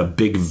index with a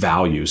big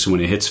value. So when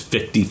it hits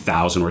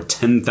 50,000 or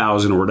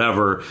 10,000 or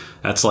whatever,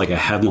 that's like a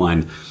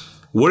headline.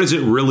 What does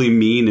it really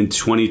mean in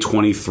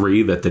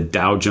 2023 that the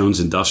Dow Jones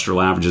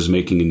Industrial Average is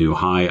making a new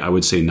high? I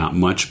would say not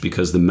much,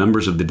 because the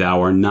members of the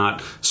Dow are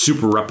not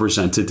super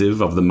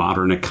representative of the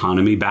modern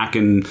economy. Back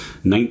in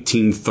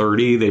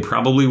 1930, they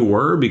probably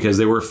were, because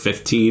they were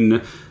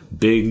 15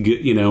 big,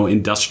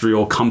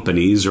 industrial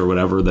companies or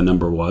whatever the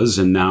number was.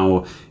 And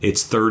now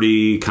it's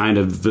 30, kind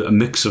of a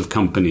mix of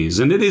companies.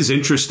 And it is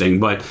interesting,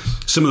 but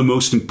some of the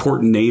most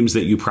important names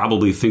that you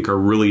probably think are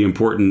really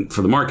important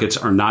for the markets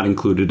are not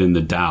included in the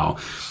Dow.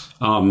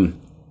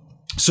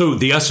 So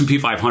the S&P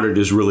 500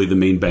 is really the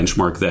main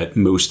benchmark that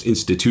most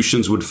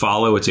institutions would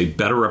follow. It's a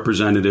better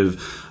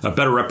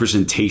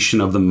representation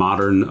of the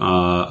modern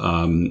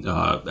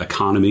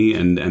economy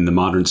and the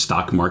modern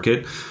stock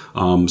market.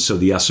 So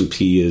the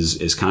S&P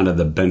is kind of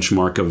the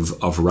benchmark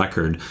of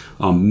record.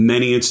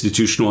 Many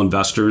institutional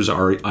investors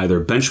are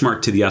either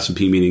benchmarked to the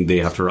S&P, meaning they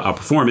have to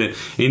outperform it,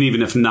 and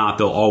even if not,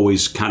 they'll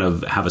always kind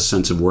of have a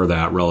sense of where they're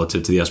at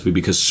relative to the S&P,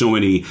 because so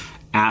many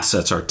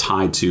assets are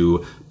tied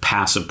to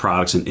passive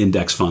products and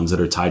index funds that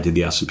are tied to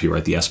the S&P,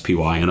 right? The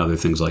SPY and other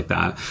things like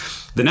that.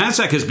 The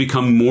NASDAQ has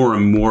become more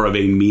and more of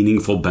a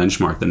meaningful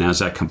benchmark, the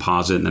NASDAQ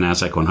Composite and the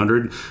NASDAQ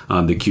 100,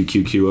 the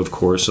QQQ, of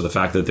course. So the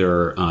fact that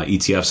there are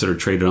ETFs that are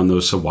traded on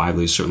those so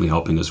widely is certainly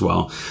helping as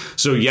well.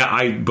 So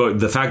yeah, but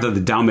the fact that the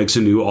Dow makes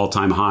a new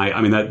all-time high,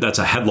 I mean, that's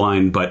a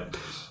headline, but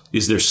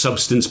is there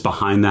substance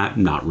behind that?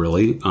 Not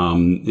really.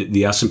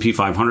 The S&P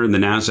 500 and the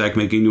NASDAQ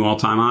making a new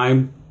all-time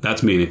high,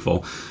 that's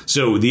meaningful.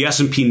 So the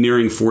S&P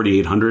nearing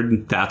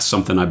 4,800, that's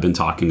something I've been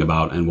talking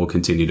about and will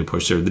continue to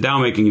push there. The Dow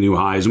making a new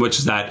high, as much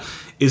as that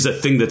is a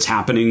thing that's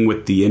happening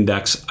with the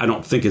index, I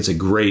don't think it's a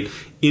great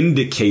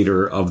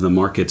indicator of the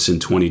markets in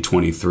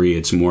 2023.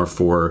 It's more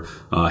for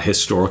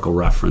historical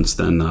reference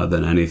than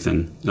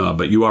anything.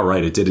 But you are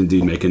right, it did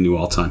indeed make a new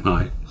all-time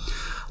high.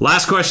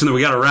 Last question that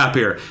we got to wrap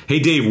here. Hey,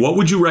 Dave, what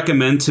would you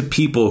recommend to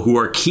people who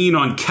are keen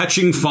on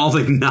catching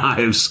falling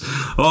knives?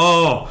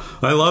 Oh,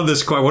 I love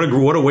this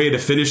question. What a way to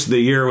finish the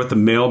year with the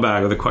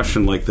mailbag with a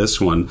question like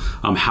this one.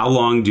 How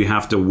long do you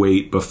have to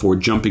wait before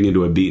jumping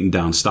into a beaten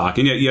down stock?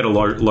 And yet you had a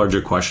larger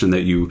question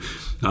that you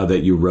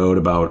wrote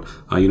about,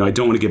 I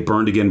don't want to get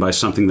burned again by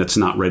something that's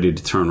not ready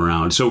to turn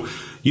around. So,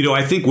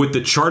 I think with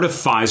the chart of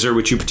Pfizer,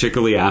 which you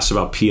particularly asked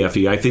about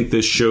PFE, I think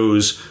this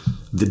shows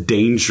the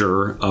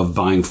danger of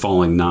buying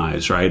falling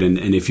knives, right? And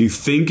if you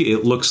think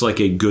it looks like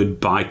a good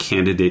buy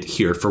candidate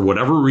here for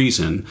whatever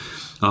reason,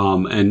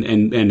 and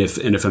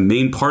if a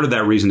main part of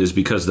that reason is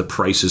because the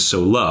price is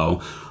so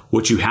low,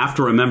 what you have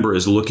to remember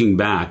is looking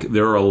back,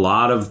 there are a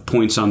lot of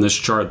points on this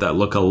chart that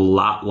look a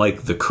lot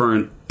like the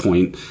current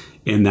point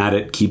in that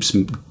it keeps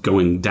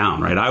going down,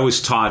 right? I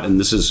was taught, and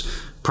this is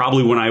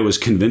probably when I was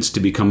convinced to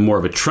become more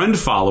of a trend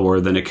follower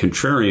than a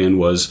contrarian,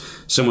 was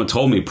someone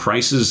told me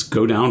prices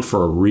go down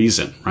for a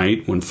reason,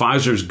 right? When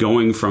Pfizer's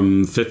going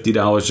from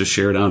 $50 a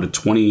share down to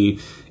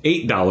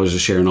 $28 a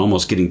share and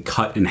almost getting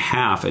cut in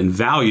half in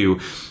value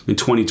in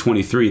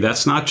 2023,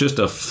 that's not just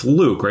a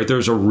fluke, right?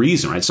 There's a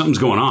reason, right? Something's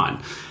going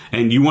on.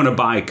 And you want to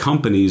buy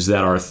companies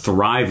that are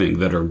thriving,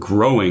 that are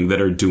growing,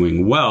 that are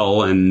doing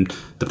well, and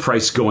the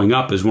price going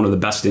up is one of the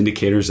best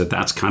indicators that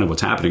that's kind of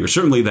what's happening, or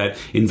certainly that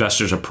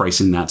investors are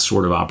pricing that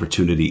sort of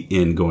opportunity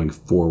in going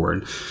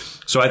forward.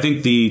 So I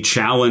think the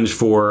challenge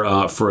for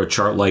a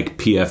chart like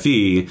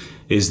PFE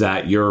is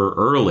that you're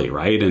early,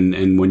 right?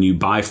 And when you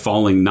buy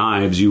falling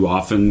knives, you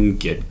often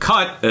get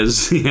cut,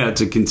 as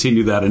to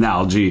continue that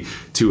analogy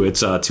to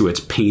its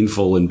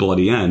painful and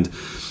bloody end.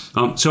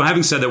 So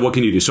having said that, what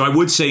can you do? So I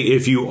would say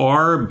if you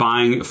are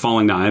buying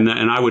falling knives,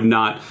 and I would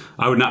not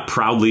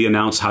proudly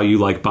announce how you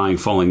like buying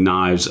falling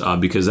knives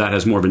because that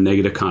has more of a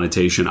negative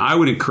connotation. I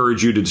would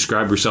encourage you to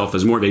describe yourself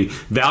as more of a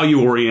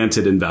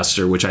value-oriented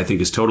investor, which I think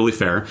is totally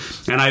fair.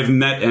 And I've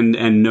met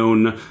and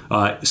known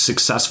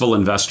successful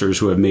investors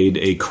who have made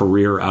a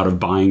career out of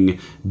buying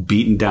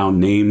beaten down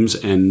names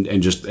and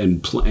just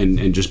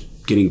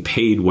getting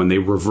paid when they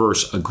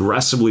reverse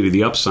aggressively to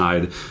the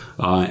upside.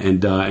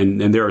 And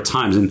there are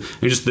times, and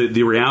just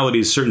the reality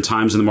is certain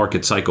times in the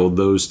market cycle,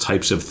 those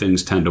types of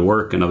things tend to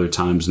work, and other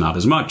times not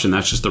as much. And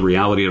that's just the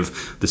reality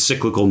of the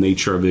cyclical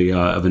nature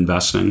of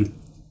investing.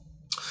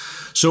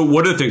 So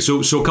what are the things?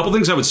 So a couple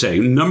things I would say.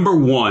 Number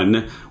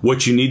one,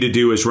 what you need to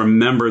do is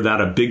remember that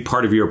a big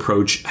part of your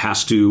approach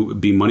has to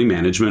be money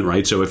management,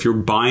 right? So if you're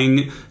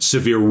buying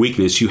severe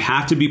weakness, you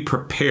have to be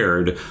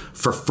prepared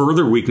for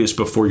further weakness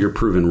before you're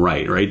proven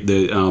right?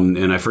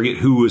 And I forget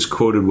who was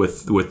quoted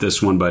with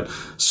this one, but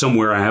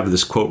somewhere I have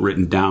this quote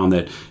written down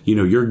that,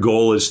 your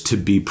goal is to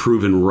be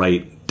proven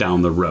right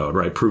down the road,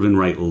 right? Proven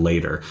right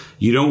later.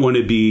 You don't want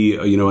to be,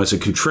 as a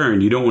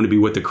contrarian, you don't want to be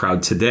with the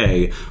crowd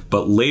today,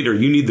 but later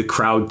you need the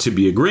crowd to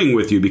be agreeing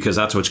with you because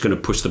that's what's going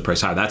to push the price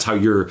higher. That's how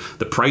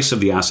the price of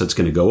the asset's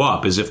going to go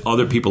up, is if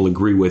other people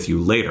agree with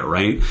you later,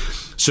 right?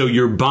 So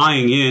you're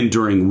buying in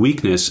during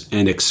weakness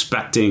and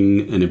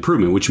expecting an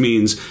improvement, which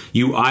means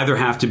you either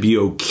have to be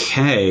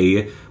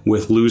okay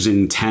with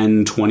losing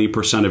 10,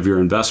 20% of your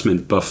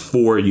investment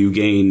before you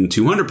gain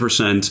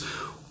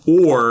 200%,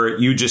 or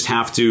you just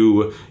have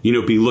to,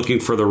 be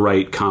looking for the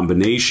right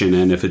combination.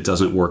 And if it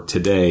doesn't work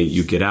today,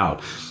 you get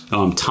out.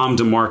 Tom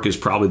DeMark is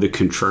probably the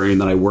contrarian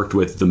that I worked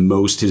with the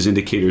most. His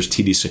indicators,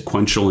 TD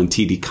sequential and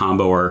TD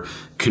combo, are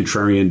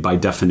contrarian by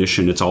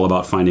definition. It's all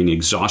about finding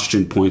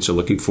exhaustion points or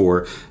looking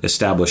for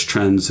established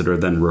trends that are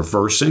then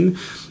reversing.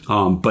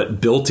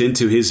 But built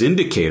into his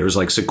indicators,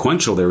 like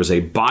sequential, there was a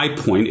buy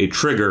point, a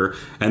trigger,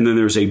 and then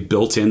there's a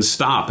built-in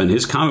stop. And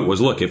his comment was,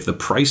 look, if the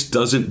price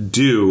doesn't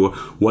do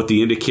what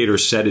the indicator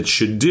said it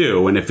should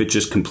do, and if it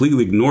just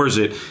completely ignores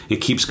it, it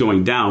keeps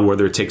going down,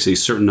 whether it takes a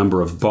certain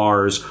number of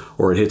bars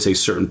or it hits a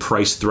certain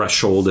price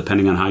threshold,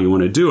 depending on how you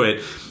want to do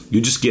it,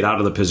 you just get out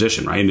of the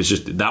position, right? And it's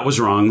just, that was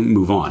wrong,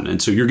 move on.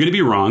 And so you're going to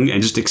be wrong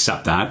and just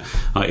accept that.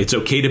 It's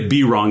okay to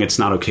be wrong. It's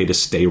not okay to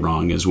stay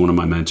wrong, as one of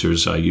my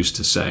mentors used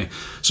to say.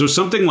 So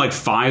something like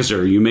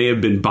Pfizer, you may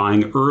have been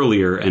buying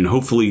earlier, and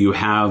hopefully you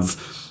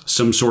have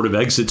some sort of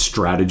exit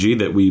strategy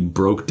that we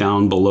broke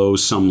down below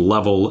some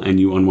level and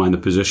you unwind the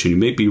position. You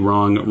may be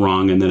wrong,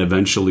 and then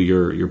eventually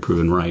you're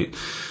proven right.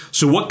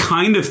 So what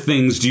kind of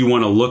things do you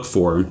want to look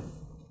for?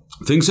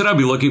 Things that I'd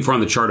be looking for on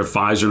the chart of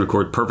Pfizer, and of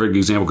course, perfect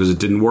example because it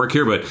didn't work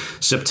here, but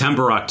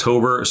September,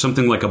 October,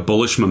 something like a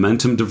bullish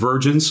momentum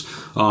divergence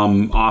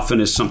often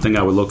is something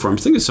I would look for. I'm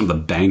thinking some of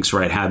the banks,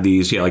 right, had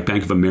these, like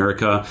Bank of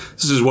America.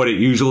 This is what it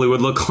usually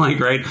would look like,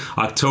 right?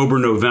 October,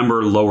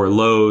 November, lower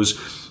lows.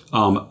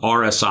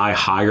 RSI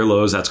higher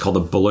lows, that's called a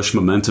bullish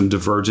momentum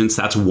divergence.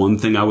 That's one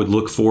thing I would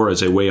look for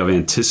as a way of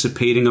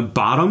anticipating a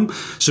bottom.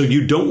 So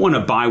you don't want to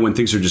buy when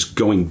things are just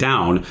going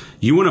down.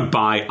 You want to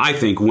buy, I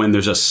think, when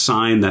there's a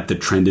sign that the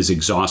trend is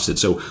exhausted.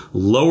 So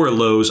lower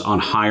lows on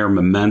higher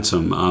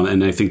momentum.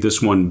 And I think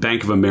this one,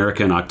 Bank of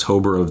America in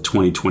October of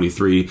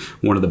 2023,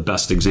 one of the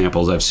best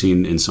examples I've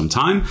seen in some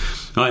time.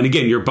 And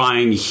again, you're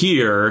buying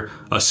here,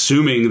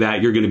 assuming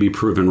that you're going to be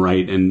proven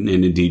right, and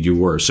indeed you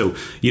were. So,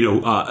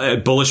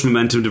 bullish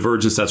momentum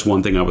divergence, that's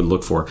one thing I would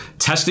look for.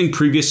 Testing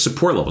previous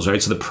support levels,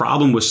 right? So the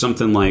problem with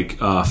something like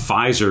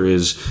Pfizer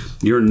is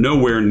you're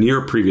nowhere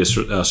near previous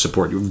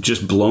support. You've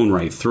just blown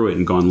right through it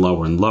and gone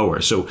lower and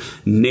lower. So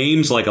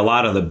names like a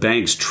lot of the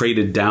banks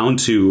traded down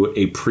to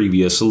a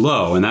previous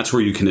low, and that's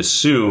where you can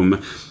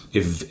assume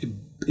if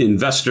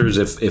investors,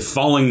 if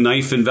falling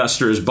knife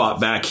investors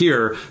bought back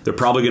here, they're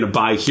probably going to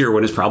buy here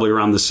when it's probably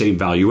around the same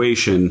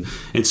valuation.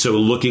 And so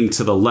looking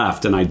to the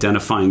left and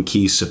identifying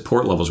key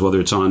support levels,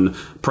 whether it's on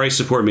price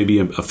support, maybe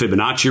a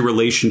Fibonacci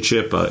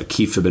relationship, a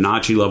key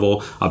Fibonacci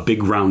level, a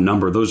big round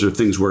number. Those are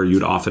things where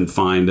you'd often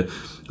find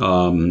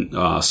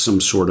some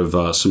sort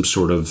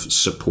of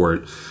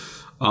support.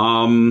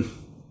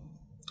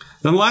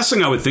 Then the last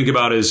thing I would think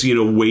about is,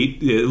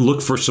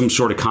 look for some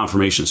sort of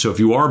confirmation. So if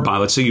you are buying,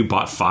 let's say you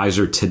bought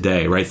Pfizer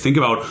today, right? Think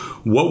about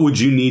what would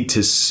you need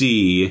to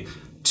see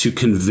to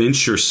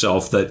convince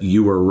yourself that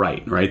you were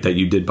right? That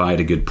you did buy at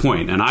a good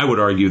point. And I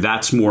would argue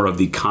that's more of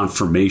the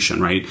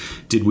confirmation, right?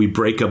 Did we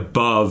break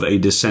above a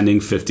descending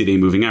 50-day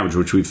moving average,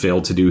 which we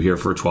failed to do here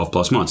for 12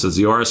 plus months? Does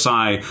the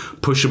RSI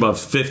push above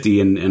 50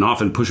 and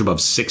often push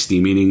above 60,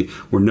 meaning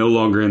we're no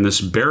longer in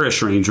this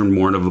bearish range or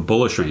more of a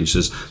bullish range?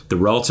 Does the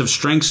relative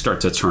strength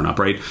start to turn up,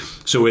 right?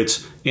 So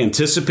it's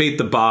anticipate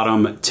the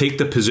bottom, take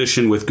the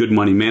position with good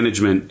money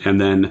management, and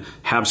then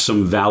have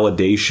some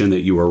validation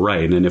that you are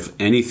right. And if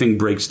anything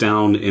breaks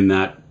down in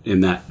that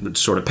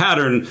sort of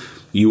pattern,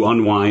 you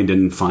unwind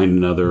and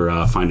find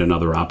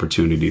another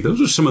opportunity. Those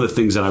are some of the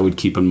things that I would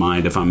keep in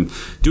mind if I'm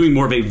doing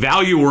more of a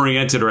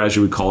value-oriented, or as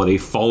you would call it, a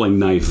falling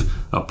knife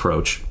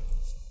approach.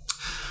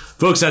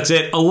 Folks, that's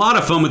it. A lot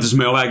of fun with this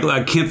mailbag.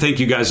 I can't thank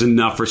you guys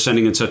enough for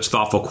sending in such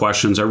thoughtful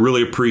questions. I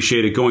really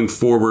appreciate it. Going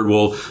forward,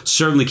 we'll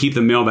certainly keep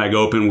the mailbag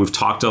open. We've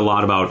talked a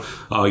lot about,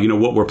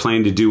 what we're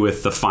planning to do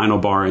with the final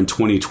bar in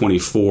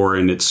 2024,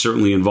 and it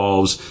certainly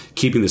involves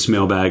keeping this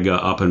mailbag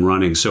up and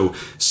running. So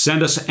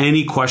send us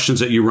any questions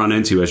that you run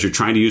into as you're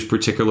trying to use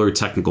particular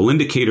technical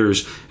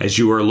indicators, as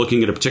you are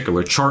looking at a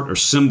particular chart or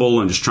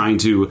symbol and just trying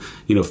to,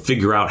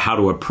 figure out how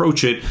to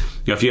approach it.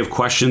 If you have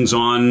questions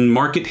on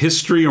market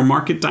history or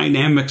market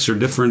dynamics or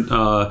different,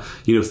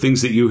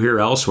 things that you hear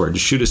elsewhere,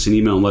 just shoot us an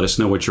email and let us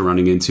know what you're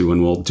running into,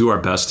 and we'll do our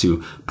best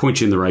to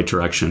point you in the right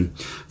direction.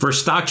 For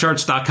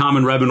StockCharts.com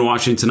in Redmond,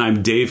 Washington,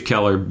 I'm Dave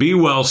Keller. Be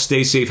well,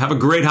 stay safe, have a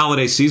great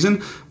holiday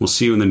season. We'll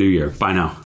see you in the new year. Bye now.